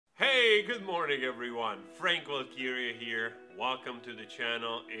Hey, good morning everyone. Frank Valkyria here. Welcome to the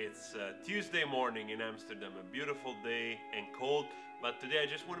channel. It's Tuesday morning in Amsterdam, a beautiful day and cold, but today I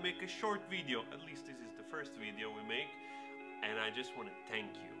just want to make a short video. At least this is the first video we make, and I just want to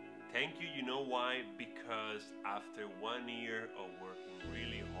thank you. Thank you, you know why? Because after 1 year of working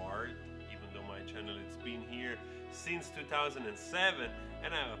really hard, even though my channel has been here since 2007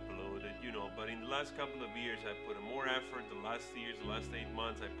 and I uploaded, but in the last couple of years I put more effort. The last 8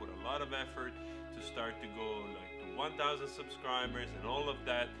 months I put a lot of effort to start to go like to 1,000 subscribers and all of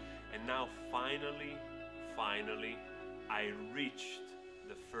that, and now finally I reached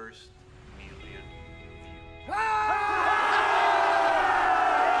the first million views.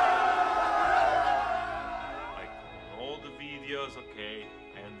 Like all the videos, okay,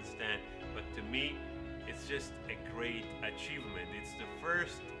 I understand, but to me it's just a great achievement. It's the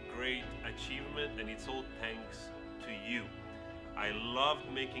first great achievement, and it's all thanks to you. I loved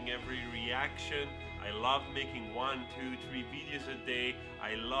making every reaction. I loved making 1, 2, 3 videos a day.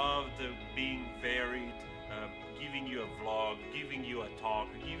 I loved being varied, giving you a vlog, giving you a talk,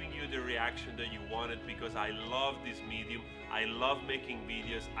 giving you the reaction that you wanted, because I love this medium. I love making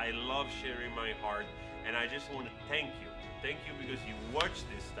videos. I love sharing my heart, and I just want to thank you. Thank you because you watch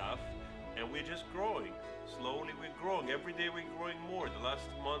this stuff, and we're just growing. Slowly we're growing. Every day we're growing more. The last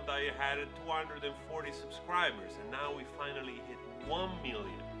month I had 240 subscribers, and now we finally hit 1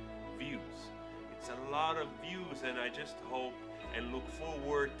 million views. It's a lot of views, and I just hope and look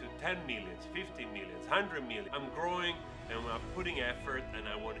forward to 10 millions, 50 millions, 100 million. I'm growing and I'm putting effort, and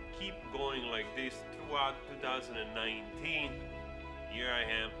I want to keep going like this throughout 2019. Here I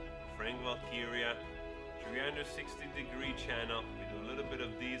am, Frank Valkyria, 360-degree channel. We do a little bit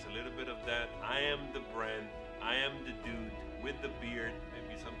of this, a little bit of that. I am the brand. I am the dude with the beard,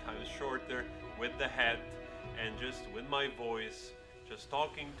 maybe sometimes shorter, with the hat, and just with my voice, just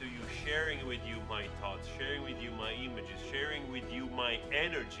talking to you, sharing with you my thoughts, sharing with you my images, sharing with you my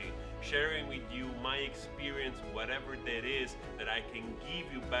energy, sharing with you my experience, whatever that is that I can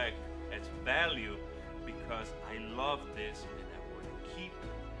give you back as value, because I love this and I want to keep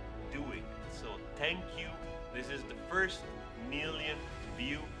doing it. So thank you. This is the first million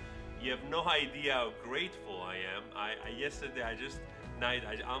view. You have no idea how grateful I am. Yesterday I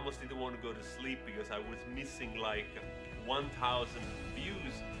almost didn't want to go to sleep because I was missing like 1,000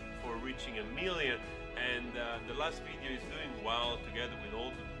 views for reaching a million, and the last video is doing well together with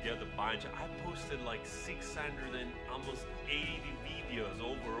all the other bunch. I posted like 600 and almost 80 videos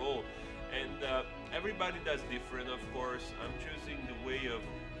overall, and everybody does different, of course. I'm choosing the way of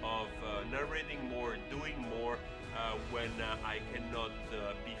narrating more, doing more when I cannot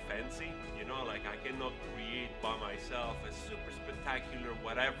be fancy, like I cannot create by myself a super spectacular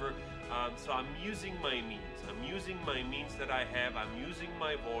whatever. So I'm using my means. I'm using my means that I have. I'm using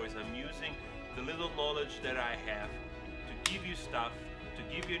my voice. I'm using the little knowledge that I have to give you stuff, to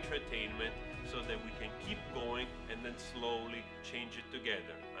give you entertainment, so that we can keep going and then slowly change it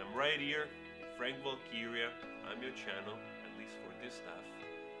together. I'm right here, Frank Valkyria. I'm your channel, at least for this stuff.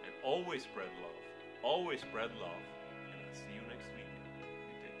 And always spread love. Always spread love. And I'll see you next time.